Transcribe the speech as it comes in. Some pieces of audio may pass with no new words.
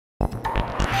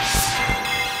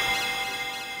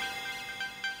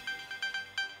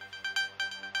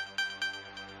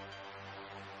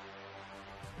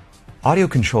Audio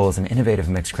control is an innovative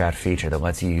Mixcraft feature that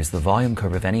lets you use the volume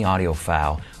curve of any audio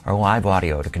file or live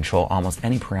audio to control almost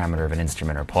any parameter of an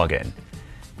instrument or plugin.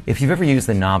 If you've ever used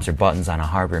the knobs or buttons on a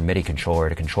hardware MIDI controller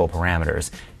to control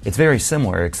parameters, it's very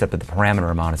similar except that the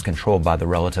parameter amount is controlled by the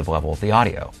relative level of the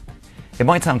audio. It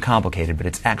might sound complicated, but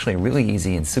it's actually really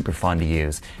easy and super fun to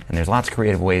use, and there's lots of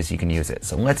creative ways you can use it,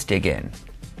 so let's dig in.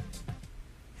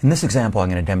 In this example, I'm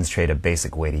going to demonstrate a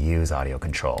basic way to use audio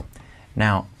control.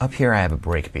 Now, up here I have a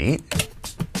breakbeat,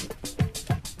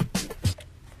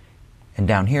 and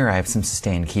down here I have some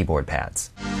sustained keyboard pads.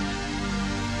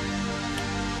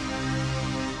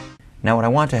 Now what I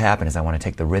want to happen is I want to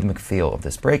take the rhythmic feel of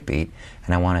this breakbeat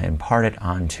and I want to impart it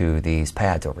onto these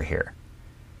pads over here.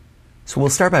 So we'll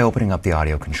start by opening up the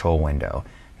audio control window.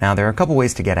 Now there are a couple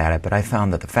ways to get at it, but I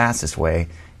found that the fastest way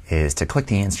is to click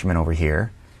the instrument over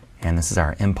here, and this is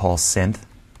our impulse synth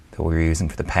that we're using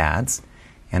for the pads.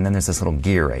 And then there's this little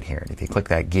gear right here. And if you click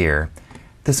that gear,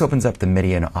 this opens up the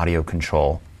MIDI and audio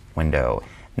control window.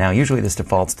 Now usually this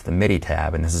defaults to the MIDI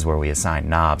tab, and this is where we assign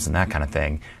knobs and that kind of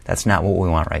thing. That's not what we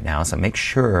want right now, so make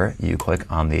sure you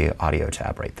click on the audio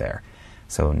tab right there.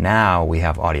 So now we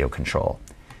have audio control.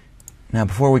 Now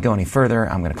before we go any further,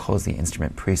 I'm going to close the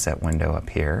instrument preset window up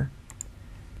here,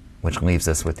 which leaves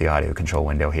us with the audio control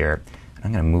window here. And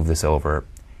I'm going to move this over.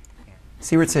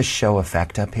 See where it says show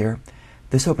effect up here?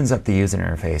 This opens up the user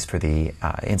interface for the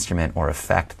instrument or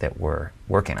effect that we're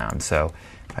working on. So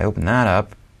if I open that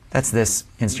up, that's this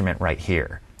instrument right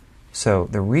here. So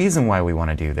the reason why we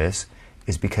want to do this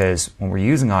is because when we're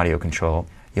using audio control,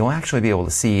 you'll actually be able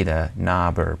to see the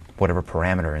knob or whatever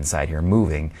parameter inside here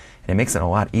moving, and it makes it a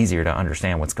lot easier to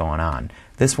understand what's going on.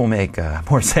 This will make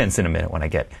more sense in a minute when I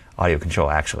get audio control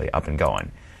actually up and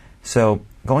going. So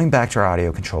going back to our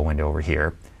audio control window over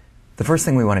here, the first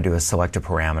thing we want to do is select a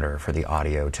parameter for the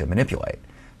audio to manipulate.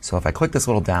 So if I click this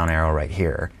little down arrow right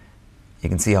here, you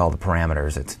can see all the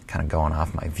parameters. It's kind of going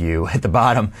off my view at the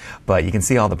bottom, but you can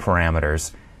see all the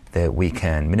parameters that we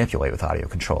can manipulate with audio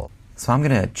control. So I'm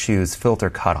going to choose filter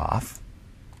cutoff,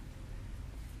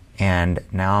 and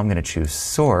now I'm going to choose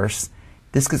source.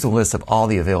 This gives a list of all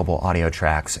the available audio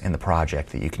tracks in the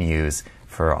project that you can use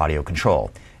for audio control.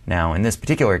 Now in this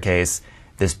particular case,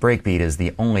 this breakbeat is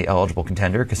the only eligible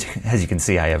contender because, as you can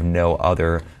see, I have no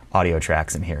other audio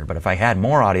tracks in here. But if I had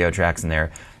more audio tracks in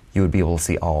there, you would be able to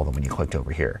see all of them when you clicked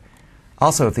over here.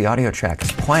 Also, if the audio track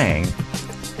is playing,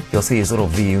 you'll see these little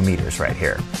VU meters right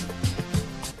here.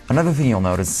 Another thing you'll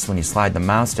notice is when you slide the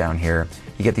mouse down here,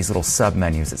 you get these little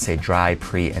sub-menus that say dry,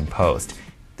 pre, and post.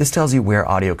 This tells you where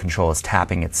audio control is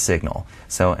tapping its signal.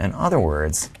 So in other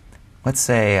words, let's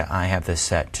say I have this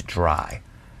set to dry.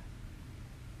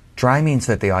 Dry means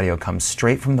that the audio comes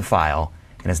straight from the file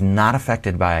and is not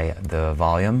affected by the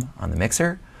volume on the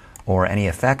mixer or any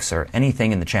effects or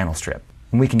anything in the channel strip.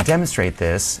 And we can demonstrate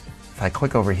this if I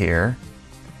click over here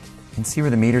and see where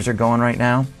the meters are going right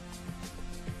now.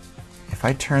 If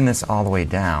I turn this all the way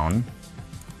down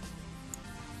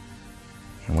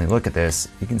and we look at this,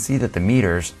 you can see that the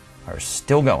meters are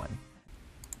still going.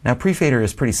 Now pre-fader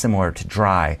is pretty similar to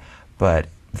dry, but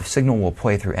the signal will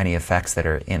play through any effects that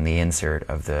are in the insert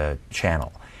of the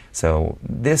channel. So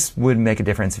this would make a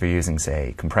difference if you're using,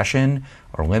 say, compression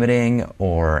or limiting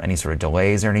or any sort of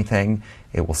delays or anything.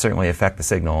 It will certainly affect the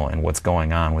signal and what's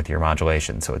going on with your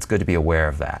modulation, so it's good to be aware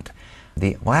of that.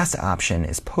 The last option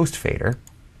is post-fader,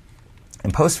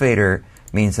 and post-fader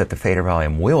means that the fader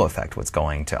volume will affect what's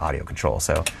going to audio control.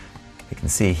 So you can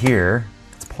see here,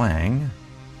 it's playing.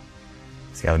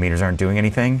 See how the meters aren't doing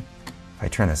anything? If I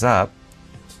turn this up,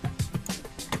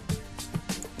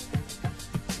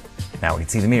 now we can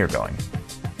see the meter going.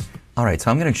 Alright,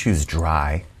 so I'm going to choose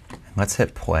dry. And let's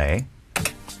hit play.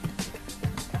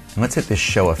 And let's hit this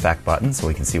show effect button so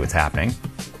we can see what's happening.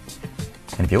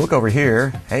 And if you look over here,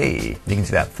 hey, you can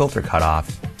see that filter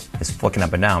cutoff is flicking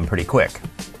up and down pretty quick.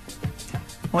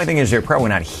 The only thing is you're probably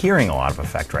not hearing a lot of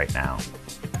effect right now.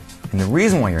 And the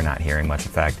reason why you're not hearing much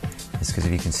effect is because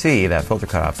if you can see that filter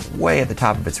cutoff's way at the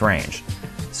top of its range.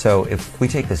 So if we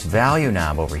take this value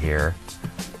knob over here,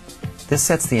 this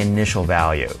sets the initial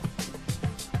value.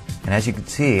 And as you can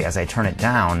see, as I turn it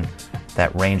down,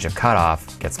 that range of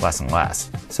cutoff gets less and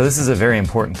less. So this is a very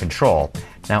important control.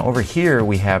 Now over here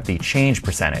we have the change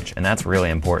percentage, and that's really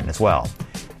important as well.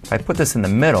 If I put this in the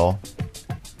middle,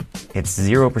 it's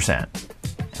 0%.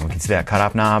 And we can see that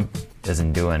cutoff knob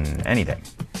isn't doing anything.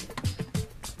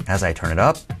 As I turn it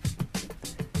up,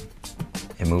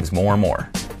 it moves more and more.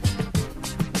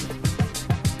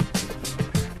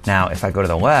 Now if I go to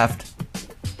the left,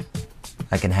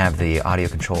 I can have the audio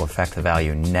control affect the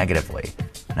value negatively.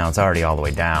 Now it's already all the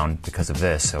way down because of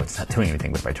this, so it's not doing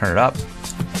anything, but if I turn it up,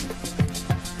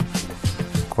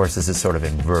 course, this is sort of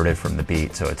inverted from the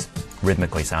beat, so it's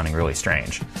rhythmically sounding really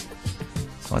strange.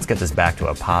 So let's get this back to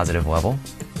a positive level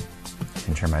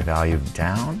and turn my value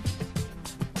down.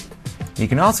 You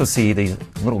can also see the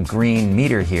little green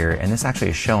meter here, and this actually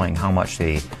is showing how much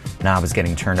the knob is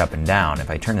getting turned up and down.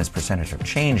 If I turn this percentage of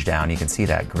change down, you can see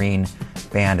that green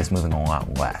band is moving a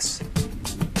lot less.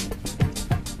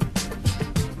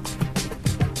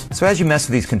 So as you mess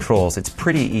with these controls, it's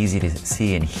pretty easy to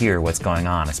see and hear what's going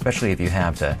on, especially if you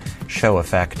have the show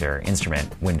effect or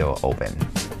instrument window open.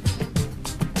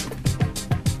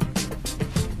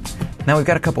 Now we've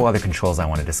got a couple other controls I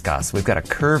want to discuss. We've got a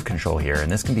curve control here,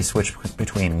 and this can be switched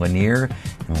between linear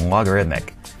and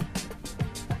logarithmic.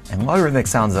 And logarithmic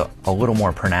sounds a little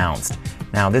more pronounced.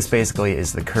 Now this basically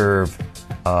is the curve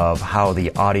of how the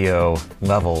audio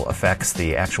level affects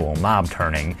the actual knob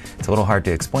turning. It's a little hard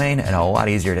to explain and a lot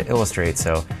easier to illustrate,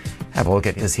 so have a look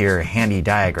at this here handy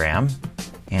diagram.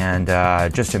 And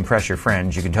just to impress your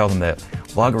friends, you can tell them that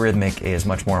logarithmic is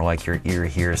much more like your ear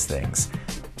hears things.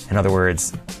 In other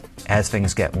words, as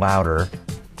things get louder,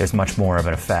 there's much more of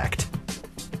an effect.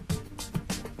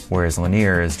 Whereas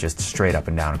linear is just straight up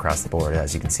and down across the board,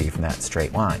 as you can see from that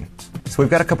straight line. So we've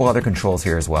got a couple other controls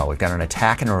here as well. We've got an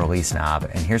attack and a release knob,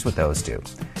 and here's what those do.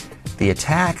 The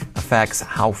attack affects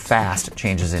how fast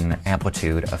changes in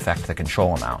amplitude affect the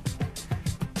control amount.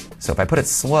 So if I put it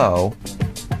slow,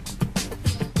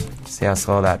 see how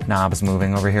slow that knob is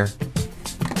moving over here?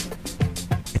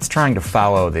 It's trying to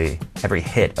follow every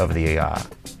hit of the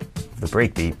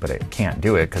breakbeat, but it can't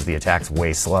do it because the attack's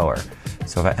way slower.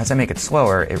 So as I make it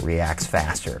slower, it reacts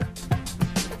faster.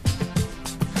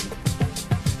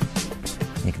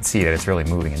 You can see that it's really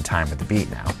moving in time with the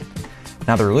beat now.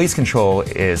 Now the release control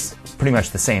is pretty much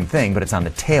the same thing, but it's on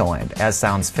the tail end. As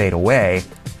sounds fade away,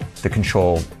 the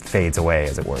control fades away,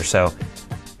 as it were. So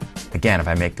again, if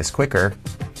I make this quicker,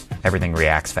 everything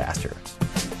reacts faster.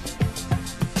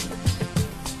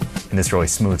 And this really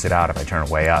smooths it out if I turn it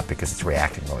way up because it's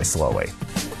reacting really slowly.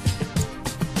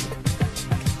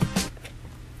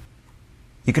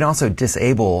 You can also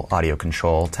disable audio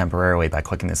control temporarily by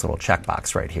clicking this little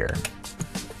checkbox right here.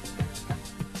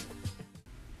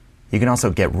 You can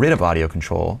also get rid of audio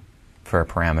control for a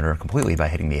parameter completely by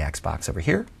hitting the X box over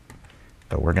here.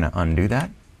 But we're going to undo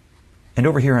that. And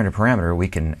over here under parameter, we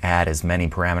can add as many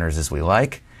parameters as we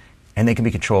like, and they can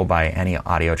be controlled by any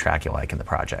audio track you like in the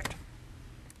project.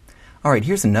 All right,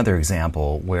 here's another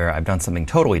example where I've done something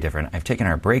totally different. I've taken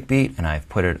our breakbeat and I've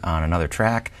put it on another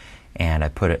track, and I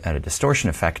put a distortion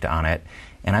effect on it,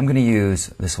 and I'm going to use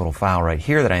this little file right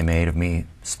here that I made of me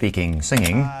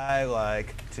singing. I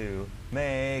like to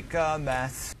make a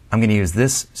mess. I'm going to use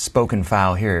this spoken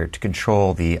file here to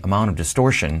control the amount of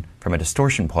distortion from a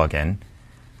distortion plugin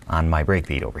on my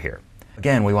breakbeat over here.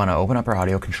 Again, we want to open up our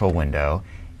audio control window,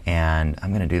 and I'm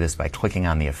going to do this by clicking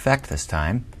on the effect this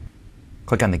time.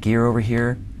 Click on the gear over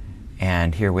here,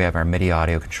 and here we have our MIDI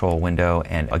audio control window,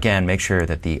 and again, make sure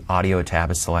that the audio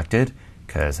tab is selected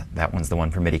because that one's the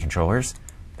one for MIDI controllers,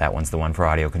 that one's the one for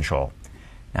audio control.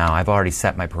 Now I've already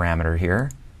set my parameter here,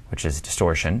 which is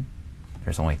distortion.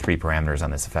 There's only 3 parameters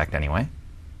on this effect anyway.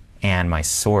 And my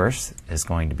source is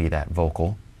going to be that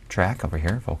vocal track over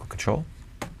here, vocal control.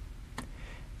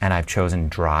 And I've chosen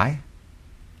dry,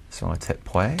 so let's hit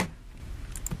play.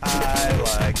 I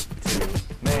like to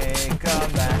make a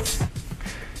mess.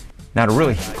 Now to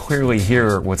really clearly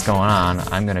hear what's going on,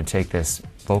 I'm going to take this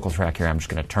vocal track here, I'm just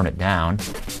going to turn it down,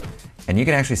 and you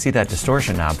can actually see that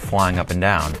distortion knob flying up and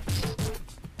down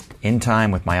in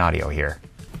time with my audio here.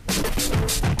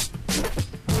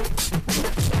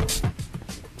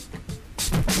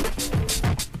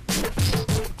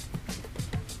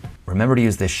 Remember to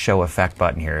use this show effect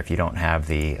button here if you don't have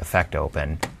the effect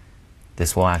open.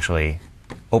 This will actually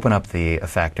open up the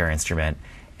effect or instrument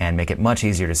and make it much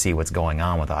easier to see what's going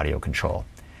on with audio control.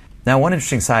 Now, one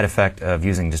interesting side effect of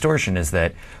using distortion is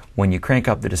that when you crank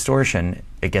up the distortion,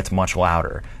 it gets much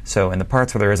louder. So in the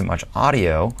parts where there isn't much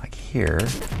audio, like here,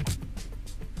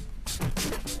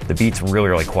 the beat's really,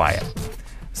 really quiet.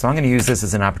 So I'm going to use this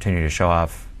as an opportunity to show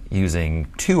off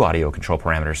using 2 audio control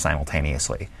parameters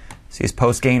simultaneously. See this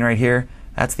post gain right here?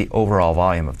 That's the overall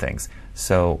volume of things.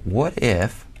 So what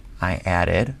if I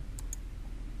added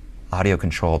audio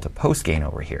control to post gain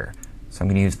over here? So I'm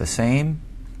going to use the same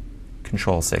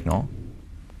control signal.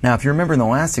 Now if you remember in the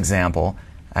last example,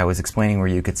 I was explaining where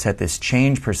you could set this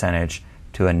change percentage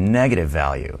to a negative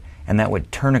value, and that would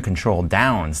turn a control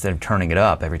down instead of turning it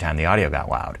up every time the audio got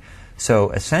loud.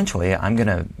 So essentially I'm going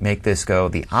to make this go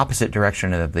the opposite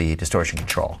direction of the distortion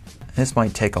control. This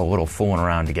might take a little fooling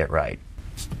around to get right.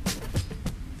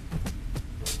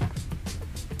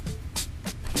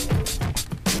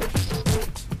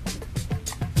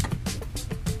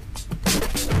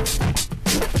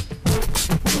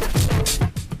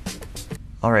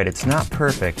 Alright, it's not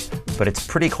perfect, but it's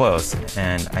pretty close,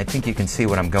 and I think you can see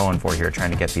what I'm going for here, trying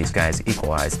to get these guys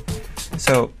equalized.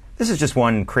 So this is just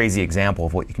one crazy example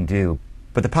of what you can do,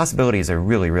 but the possibilities are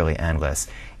really, really endless.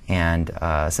 And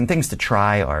some things to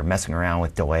try are messing around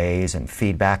with delays and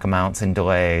feedback amounts in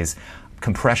delays,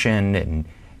 compression and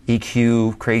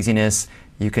EQ craziness.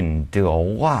 You can do a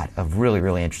lot of really,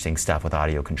 really interesting stuff with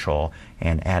audio control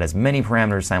and add as many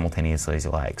parameters simultaneously as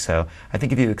you like. So I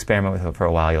think if you experiment with it for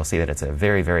a while, you'll see that it's a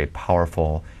very, very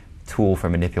powerful tool for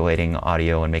manipulating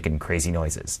audio and making crazy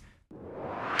noises.